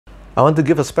I want to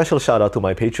give a special shout out to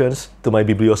my patrons, to my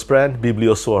Bibliosprend,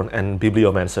 Bibliosworn, and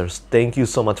Bibliomancers. Thank you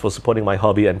so much for supporting my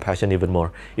hobby and passion even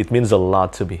more. It means a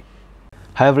lot to me.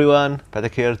 Hi everyone,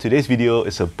 Petrik here. Today's video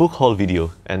is a book haul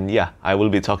video, and yeah, I will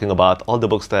be talking about all the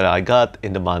books that I got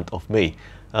in the month of May.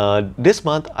 This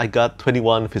month I got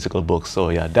 21 physical books, so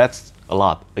yeah, that's a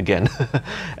lot again.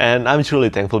 And I'm truly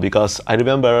thankful because I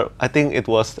remember, I think it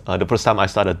was the first time I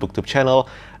started BookTube channel.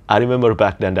 I remember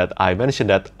back then that I mentioned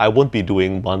that I won't be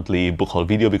doing monthly book haul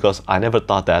video because I never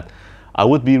thought that I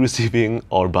would be receiving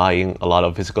or buying a lot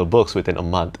of physical books within a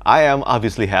month. I am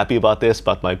obviously happy about this,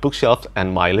 but my bookshelf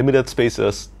and my limited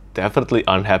spaces definitely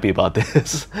aren't happy about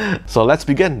this. So let's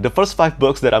begin. The first 5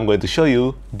 books that I'm going to show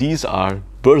you, these are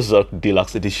Berserk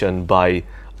Deluxe Edition by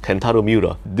Kentaro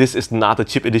Miura. This is not a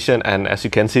cheap edition, and as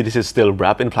you can see, this is still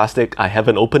wrapped in plastic. I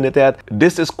haven't opened it yet.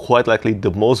 This is quite likely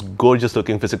the most gorgeous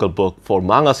looking physical book for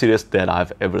manga series that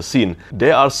I've ever seen.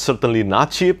 They are certainly not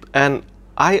cheap, and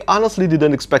I honestly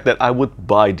didn't expect that I would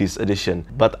buy this edition.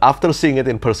 But after seeing it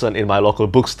in person in my local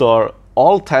bookstore,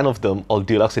 all 10 of them, all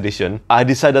deluxe edition, I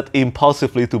decided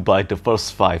impulsively to buy the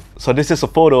first 5. So this is a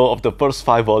photo of the first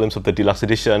 5 volumes of the deluxe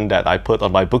edition that I put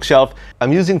on my bookshelf.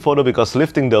 I'm using photo because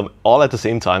lifting them all at the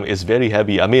same time is very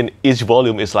heavy. I mean, each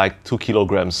volume is like 2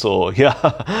 kilograms, so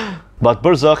yeah. But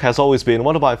Berserk has always been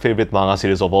one of my favorite manga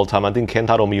series of all time. I think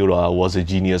Kentaro Miura was a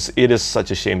genius. It is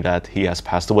such a shame that he has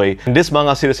passed away. And this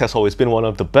manga series has always been one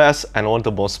of the best and one of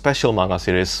the most special manga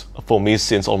series for me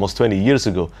since almost 20 years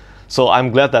ago. So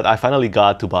I'm glad that I finally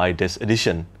got to buy this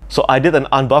edition. So I did an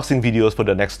unboxing videos for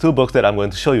the next 2 books that I'm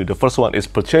going to show you. The first one is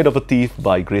Portrait of a Thief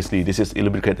by Grace Lee. This is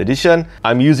Illumicrate edition.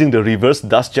 I'm using the reverse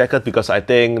dust jacket because I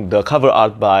think the cover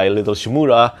art by Little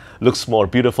Shimura looks more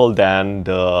beautiful than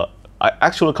the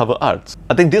actual cover art.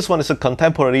 I think this one is a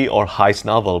contemporary or heist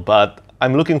novel, but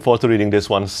I'm looking forward to reading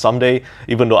this one someday,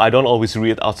 even though I don't always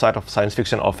read outside of science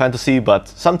fiction or fantasy, but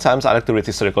sometimes I like to read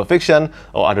historical fiction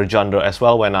or other genre as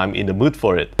well when I'm in the mood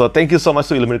for it. So thank you so much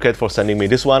to Illumicrate for sending me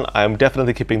this one. I'm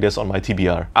definitely keeping this on my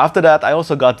TBR. After that, I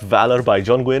also got Valor by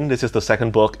John Gwynne. This is the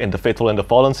second book in the Faithful and the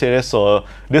Fallen series. So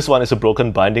this one is a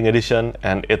broken binding edition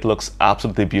and it looks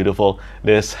absolutely beautiful.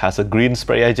 This has a green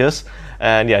spray edges,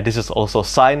 and yeah, this is also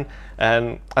signed.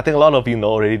 And I think a lot of you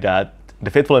know already that The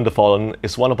Faithful and the Fallen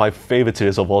is one of my favorite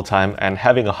series of all time, and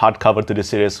having a hardcover to this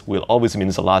series will always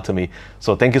means a lot to me.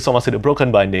 So thank you so much to the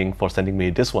Broken Binding for sending me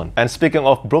this one. And speaking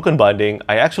of Broken Binding,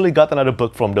 I actually got another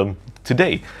book from them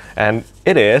today, and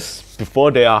it is Before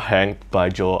They Are Hanged by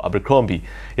Joe Abercrombie.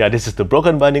 Yeah, this is the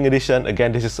Broken Binding edition.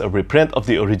 Again, this is a reprint of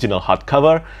the original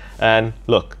hardcover, and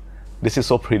look, this is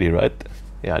so pretty, right?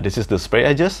 Yeah, this is the spray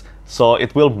edges, so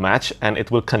it will match and it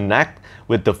will connect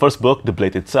with the first book, the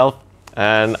blade itself.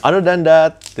 And other than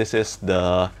that, this is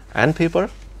the end paper,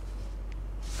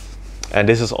 and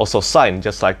this is also signed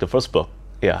just like the first book,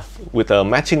 yeah, with a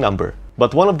matching number.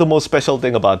 But one of the most special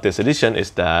thing about this edition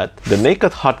is that the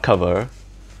naked hardcover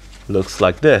looks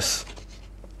like this.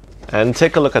 And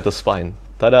take a look at the spine.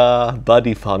 Ta-da!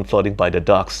 Body found floating by the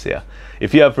docks. Yeah,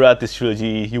 if you have read this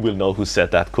trilogy, you will know who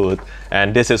said that quote,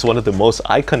 and this is one of the most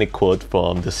iconic quotes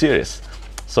from the series.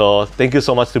 So thank you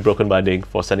so much to Broken Binding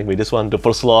for sending me this one. The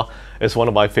First Law is one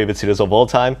of my favorite series of all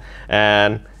time,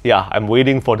 and yeah, I'm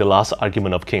waiting for The Last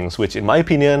Argument of Kings, which in my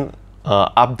opinion,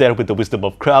 up there with The Wisdom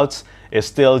of Crowds, is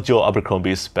still Joe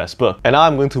Abercrombie's best book. And now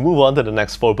I'm going to move on to the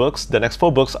next 4 books. The next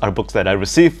 4 books are books that I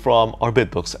received from Orbit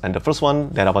Books, and the first one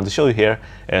that I want to show you here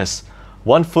is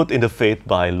One Foot in the Fate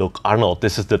by Luke Arnold.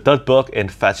 This is the 3rd book in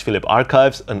Fetch Phillip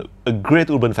Archives, a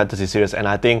great urban fantasy series, and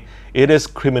I think it is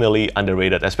criminally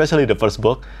underrated, especially the first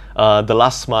book, The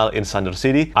Last Smile in Thunder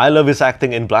City. I love his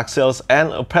acting in Black Sails,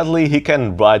 and apparently he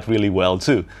can write really well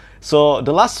too. So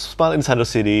The Last Smile in Thunder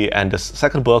City and the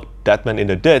second book, Dead Man in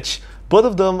the Ditch, both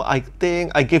of them, I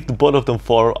think I gave both of them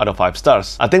 4 out of 5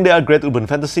 stars. I think they are great urban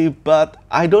fantasy, but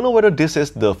I don't know whether this is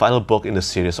the final book in the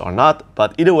series or not,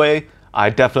 but either way, I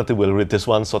definitely will read this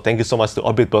one. So thank you so much to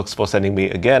Orbit Books for sending me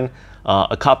again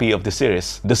a copy of the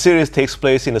series. The series takes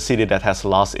place in a city that has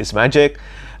lost its magic,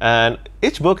 and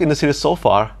each book in the series so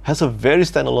far has a very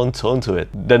standalone tone to it.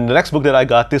 Then the next book that I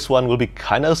got, this one will be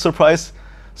kind of a surprise.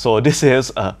 So this is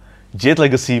Jade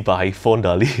Legacy by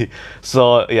Fonda Lee.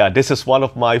 So yeah, this is one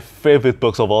of my favorite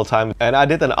books of all time, and I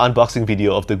did an unboxing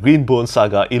video of the Green Bone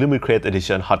Saga Illumicrate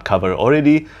edition hardcover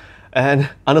already. And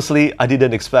honestly, I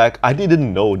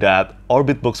didn't know that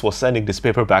Orbit Books was sending this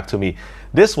paperback to me.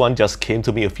 This one just came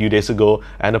to me a few days ago,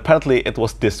 and apparently it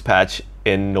was dispatched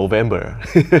in November.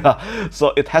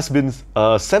 So it has been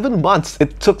 7 months.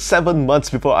 It took 7 months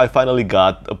before I finally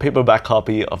got a paperback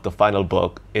copy of the final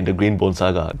book in the Green Bone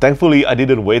Saga. Thankfully, I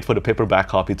didn't wait for the paperback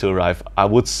copy to arrive. I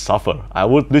would suffer. I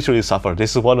would literally suffer.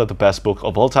 This is one of the best books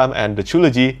of all time, and the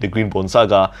trilogy, the Green Bone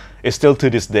Saga, is still to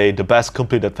this day the best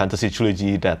completed fantasy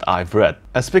trilogy that I've read.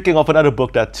 And speaking of another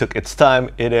book that took its time,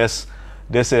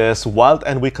 this is Wild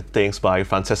and Wicked Things by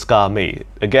Francesca May.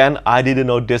 Again, I didn't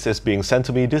know this is being sent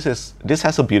to me. This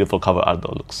has a beautiful cover art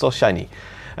though, looks so shiny.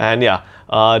 And yeah,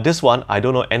 this one, I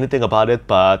don't know anything about it,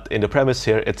 but in the premise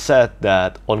here, it said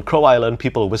that on Crow Island,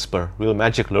 people whisper, real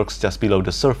magic lurks just below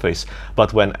the surface.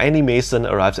 But when Annie Mason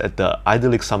arrives at the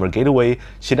idyllic summer getaway,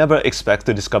 she never expects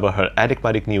to discover her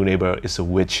enigmatic new neighbor is a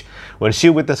witch. When she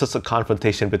witnesses a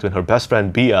confrontation between her best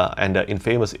friend Bia and the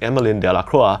infamous Emmeline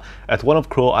Delacroix at one of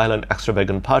Crow Island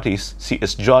extravagant parties, she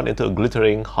is drawn into a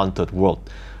glittering, haunted world.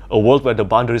 A world where the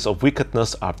boundaries of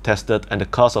wickedness are tested and the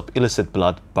cost of illicit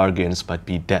blood bargains might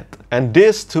be death. And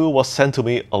this too was sent to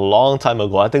me a long time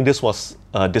ago. I think this was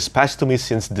dispatched to me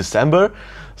since December.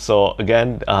 So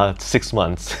again, 6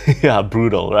 months. Yeah,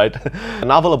 brutal, right? A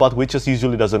novel about witches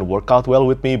usually doesn't work out well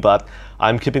with me, but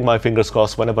I'm keeping my fingers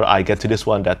crossed whenever I get to this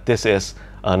one that this is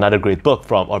another great book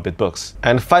from Orbit Books.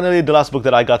 And finally, the last book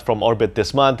that I got from Orbit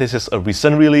this month, this is a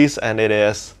recent release, and it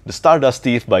is The Stardust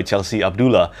Thief by Chelsea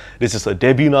Abdullah. This is a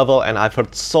debut novel, and I've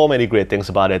heard so many great things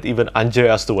about it. Even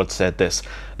Andrea Stewart said this.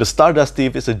 The Stardust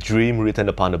Thief is a dream written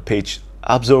upon a page,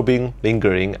 absorbing,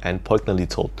 lingering, and poignantly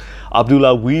told.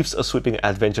 Abdullah weaves a sweeping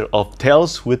adventure of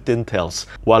tales within tales,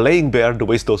 while laying bare the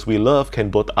ways those we love can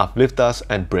both uplift us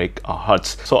and break our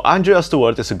hearts. So Andrea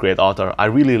Stewart is a great author. I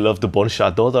really love The Bone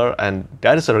Shard Daughter, and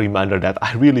that is a reminder that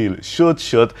I really should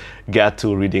get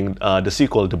to reading the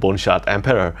sequel, The Bone Shard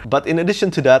Emperor. But in addition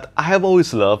to that, I have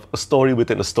always loved a story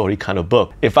within a story kind of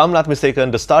book. If I'm not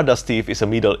mistaken, The Stardust Thief is a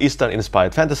Middle Eastern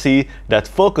inspired fantasy that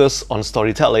focuses on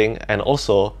storytelling and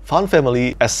also found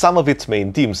family as some of its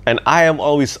main themes, and I am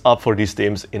always up for these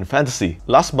themes in fantasy.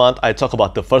 Last month, I talked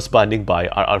about The First Binding by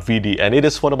RRVD, and it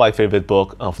is one of my favorite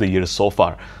books of the year so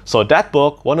far. So that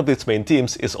book, one of its main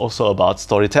themes is also about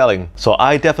storytelling. So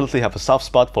I definitely have a soft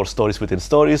spot for stories within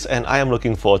stories, and I am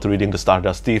looking forward to reading The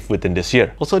Stardust Thief within this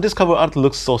year. Also, this cover art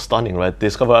looks so stunning, right?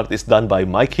 This cover art is done by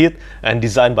Mike Heath and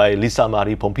designed by Lisa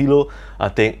Marie Pompilo. I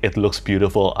think it looks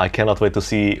beautiful. I cannot wait to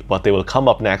see what they will come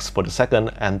up next for the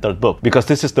second and third book, because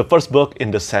this is the first book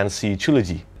in the Sansi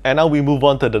trilogy. And now we move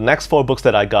on to the next 4 books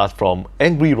that I got from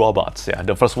Angry Robots. Yeah,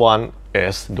 the first one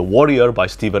is The Warrior by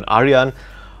Stephen Aryan.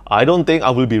 I don't think I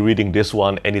will be reading this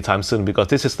one anytime soon, because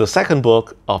this is the second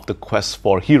book of the Quest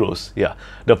for Heroes. Yeah,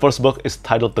 the first book is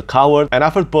titled The Coward, and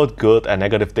I've heard both good and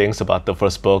negative things about the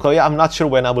first book. So yeah, I'm not sure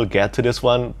when I will get to this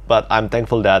one, but I'm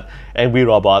thankful that Angry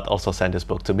Robot also sent this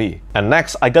book to me. And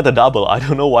next, I got a double. I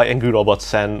don't know why Angry Robot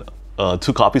sent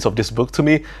 2 copies of this book to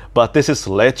me, but this is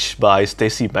Ledge by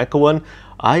Stacey McGowan.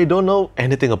 I don't know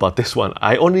anything about this one.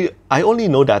 I only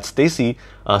know that Stacey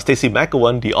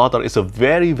McGowan, the author, is a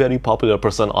very popular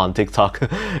person on TikTok.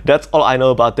 That's all I know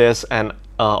about this. And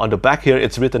on the back here,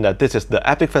 it's written that this is the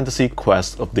epic fantasy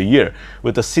quest of the year,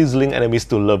 with a sizzling enemies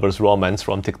to lovers romance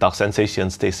from TikTok sensation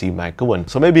Stacey McGowan.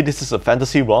 So maybe this is a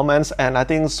fantasy romance, and I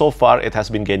think so far it has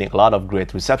been gaining a lot of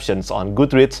great receptions on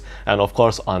Goodreads and of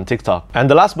course on TikTok. And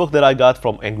the last book that I got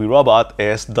from Angry Robot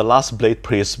is The Last Blade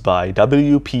Priest by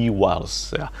W.P.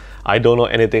 Wiles. Yeah, I don't know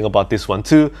anything about this one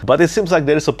too, but it seems like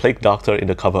there is a plague doctor in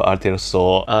the cover art here,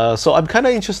 so I'm kind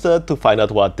of interested to find out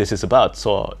what this is about.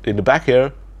 So in the back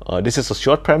here, this is a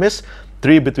short premise: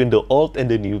 3 between the old and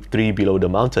the new, 3 below the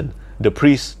mountain. The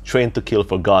priest, trained to kill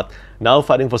for God, now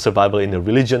fighting for survival in a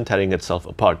religion tearing itself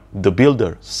apart. The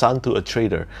builder, son to a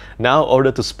trader, now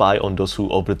ordered to spy on those who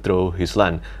overthrow his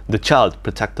land. The child,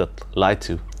 protected, lied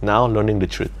to, now learning the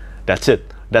truth. That's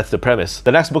it. That's the premise.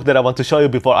 The next book that I want to show you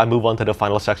before I move on to the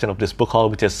final section of this book haul,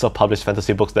 which is self-published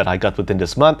fantasy books that I got within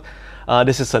this month.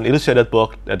 This is an illustrated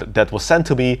book that was sent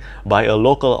to me by a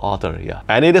local author. Yeah,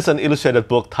 and it is an illustrated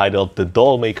book titled The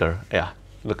Doll Maker. Yeah,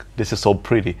 look, this is so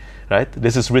pretty, right?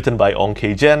 This is written by Ong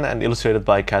K. Jen and illustrated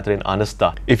by Catherine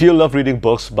Anesta. If you love reading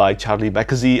books by Charlie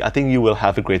Mackesy, I think you will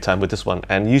have a great time with this one,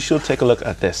 and you should take a look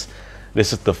at this.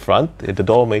 This is the front, The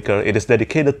Doll Maker. It is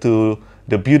dedicated to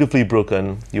the beautifully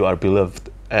broken, you are beloved.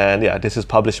 And yeah, this is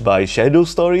published by Shadow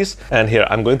Stories. And here,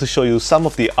 I'm going to show you some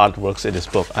of the artworks in this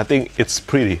book. I think it's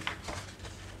pretty.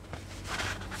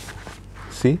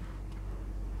 See?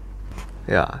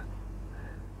 Yeah.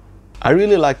 I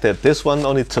really liked it. This one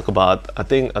only took about, I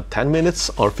think, 10 minutes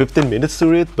or 15 minutes to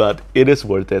read, but it is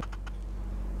worth it.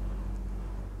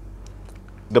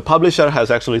 The publisher has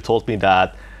actually told me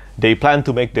that They plan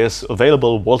to make this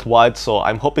available worldwide, so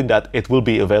I'm hoping that it will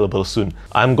be available soon.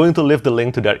 I'm going to leave the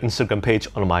link to their Instagram page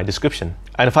on my description.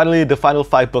 And finally, the final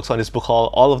 5 books on this book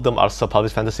haul, all of them are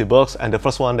self-published fantasy books, and the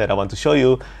first one that I want to show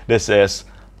you, this is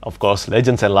of course,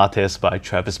 Legends and Lattes by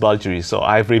Travis Baljery. So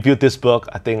I've reviewed this book,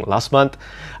 I think last month.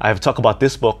 I've talked about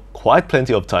this book quite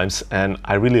plenty of times, and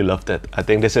I really loved it. I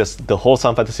think this is the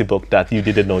wholesome fantasy book that you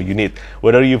didn't know you need.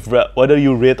 Whether you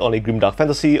read only grimdark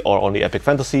fantasy or only epic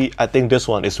fantasy, I think this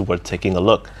one is worth taking a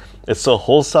look. It's so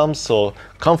wholesome, so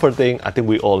comforting. I think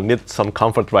we all need some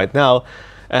comfort right now.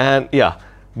 And yeah,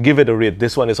 give it a read.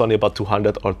 This one is only about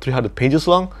 200 or 300 pages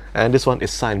long, and this one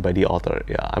is signed by the author.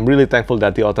 Yeah, I'm really thankful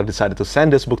that the author decided to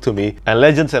send this book to me. And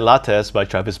Legends and Lattes by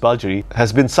Travis Baljery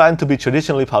has been signed to be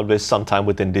traditionally published sometime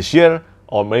within this year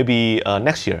or maybe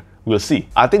next year. We'll see.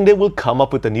 I think they will come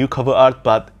up with a new cover art,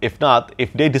 but if not,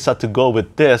 if they decide to go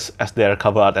with this as their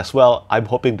cover art as well, I'm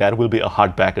hoping that will be a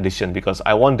hardback edition because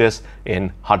I want this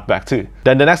in hardback too.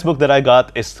 Then the next book that I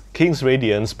got is King's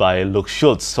Radiance by Luke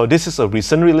Schultz. So this is a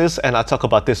recent release, and I talk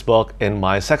about this book in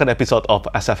my second episode of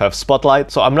SFF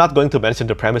Spotlight. So I'm not going to mention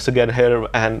the premise again here,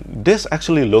 and this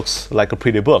actually looks like a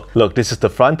pretty book. Look, this is the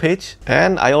front page,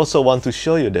 and I also want to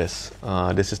show you this.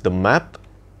 This is the map.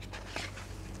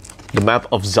 The map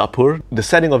of Zapur. The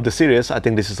setting of the series, I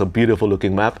think this is a beautiful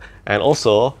looking map. And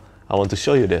also, I want to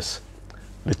show you this.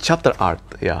 The chapter art,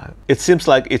 yeah. It seems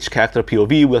like each character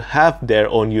POV will have their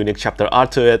own unique chapter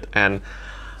art to it, and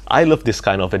I love this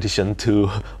kind of addition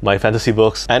to my fantasy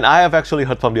books. And I have actually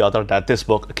heard from the author that this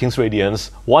book, King's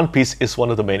Radiance, One Piece is one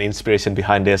of the main inspiration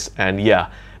behind this, and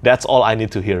yeah, that's all I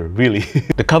need to hear, really.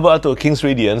 The cover art to King's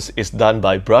Radiance is done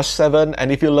by Brush 7,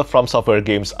 and if you love From Software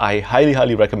games, I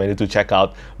highly recommend you to check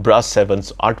out Brush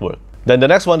 7's artwork. Then the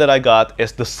next one that I got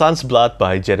is The Sun's Blood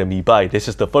by Jeremy Bai. This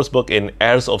is the first book in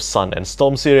Heirs of Sun and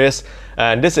Storm series,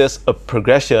 and this is a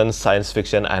progression science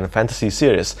fiction and fantasy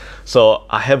series. So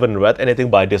I haven't read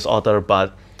anything by this author,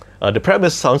 but the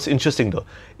premise sounds interesting though.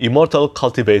 Immortal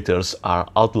cultivators are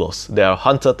outlaws. They are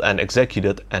hunted and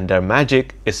executed, and their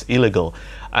magic is illegal.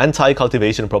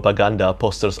 Anti-cultivation propaganda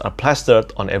posters are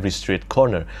plastered on every street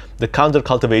corner. The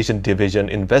counter-cultivation division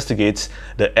investigates.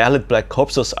 The allied black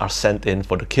corpses are sent in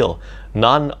for the kill.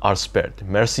 None are spared.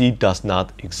 Mercy does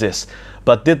not exist.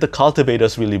 But did the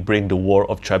cultivators really bring the war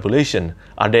of tribulation?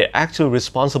 Are they actually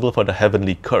responsible for the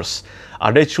heavenly curse?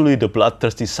 Are they truly the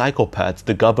bloodthirsty psychopaths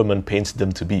the government paints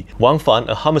them to be? Wang Fan,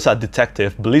 a homicide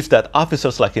detective, believes that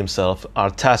officers like himself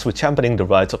are tasked with championing the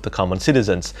rights of the common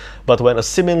citizens. But when a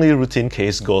seemingly routine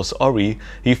case goes awry,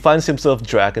 he finds himself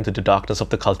dragged into the darkness of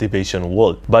the cultivation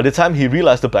world. By the time he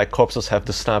realizes the black corpses have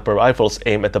the sniper rifles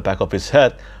aimed at the back of his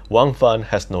head, Wang Fan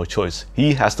has no choice.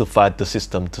 He has to fight the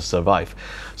system to survive.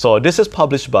 So this is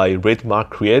published by Raidmark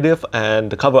Creative, and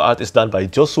the cover art is done by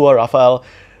Joshua Raphael,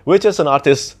 which is an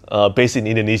artist based in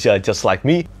Indonesia just like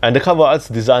me. And the cover art is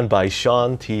designed by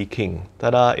Sean T. King.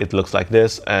 Ta-da! It looks like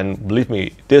this, and believe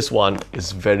me, this one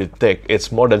is very thick. It's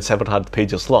more than 700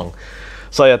 pages long.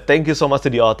 So yeah, thank you so much to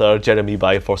the author, Jeremy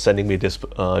Bai, for sending me this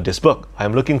book.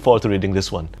 I'm looking forward to reading this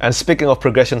one. And speaking of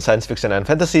progression, science fiction, and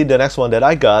fantasy, the next one that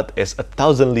I got is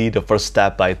 1,000 Li, The First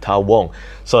Step by Tao Wong.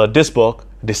 So this book,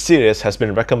 this series has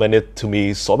been recommended to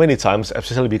me so many times,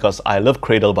 especially because I love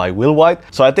Cradle by Will White.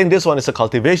 So I think this one is a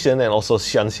cultivation and also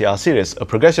Xianxia series, a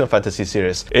progression fantasy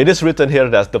series. It is written here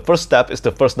that The First Step is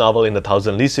the first novel in the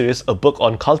 1,000 Li series, a book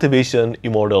on cultivation,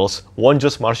 immortals,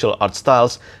 wondrous martial art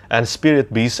styles, and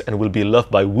spirit beasts, and will be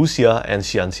loved by Wuxia and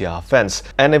Xianxia fans.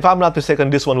 And if I'm not mistaken,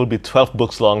 this one will be 12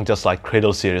 books long, just like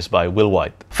Cradle series by Will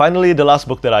White. Finally, the last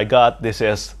book that I got, this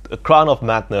is A Crown of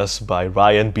Madness by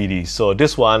Ryan Beatty. So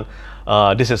this one,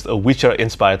 this is a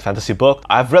Witcher-inspired fantasy book.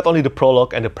 I've read only the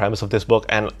prologue and the premise of this book,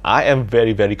 and I am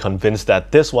very convinced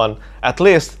that this one, at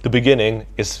least the beginning,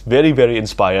 is very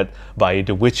inspired by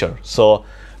The Witcher. So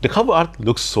the cover art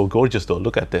looks so gorgeous though,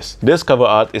 look at this. This cover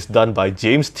art is done by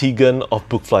James Teagan of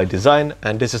Bookfly Design,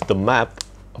 and this is the map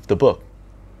of the book.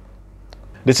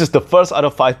 This is the first out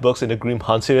of 5 books in the Grim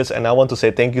Hunt series, and I want to say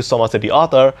thank you so much to the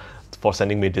author for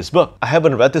sending me this book. I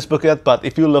haven't read this book yet, but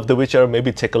if you love The Witcher,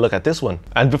 maybe take a look at this one.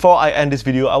 And before I end this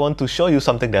video, I want to show you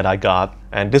something that I got.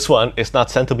 And this one is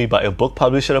not sent to me by a book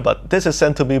publisher, but this is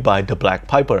sent to me by The Black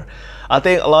Piper. I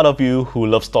think a lot of you who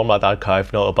love Stormlight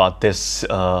Archive know about this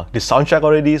soundtrack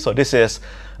already. So this is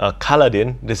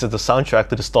Kaladin. This is the soundtrack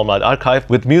to the Stormlight Archive,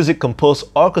 with music composed,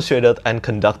 orchestrated, and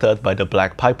conducted by The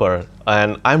Black Piper.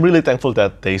 And I'm really thankful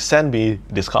that they sent me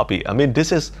this copy. I mean,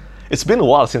 it's been a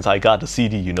while since I got the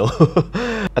CD, you know.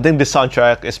 I think this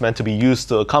soundtrack is meant to be used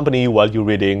to accompany while you're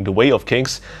reading The Way of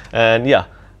Kings. And yeah,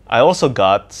 I also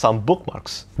got some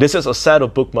bookmarks. This is a set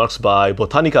of bookmarks by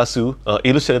Botanikasu,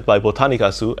 illustrated by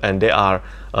Botanikasu, and they are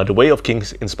The Way of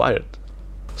Kings inspired.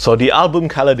 So the album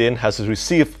Kaladin has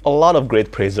received a lot of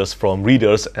great praises from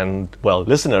readers and, well,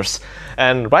 listeners.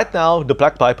 And right now, the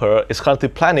Black Piper is currently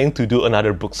planning to do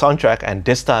another book soundtrack, and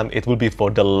this time it will be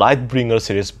for the Lightbringer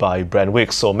series by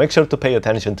Brandwick, so make sure to pay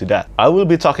attention to that. I will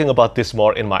be talking about this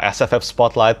more in my SFF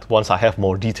Spotlight once I have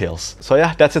more details. So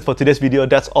yeah, that's it for today's video.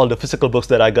 That's all the physical books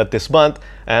that I got this month,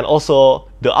 and also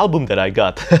the album that I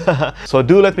got. So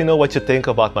do let me know what you think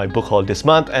about my book haul this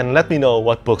month, and let me know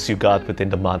what books you got within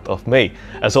the month of May.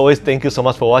 As always, thank you so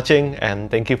much for watching, and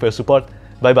thank you for your support.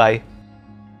 Bye bye.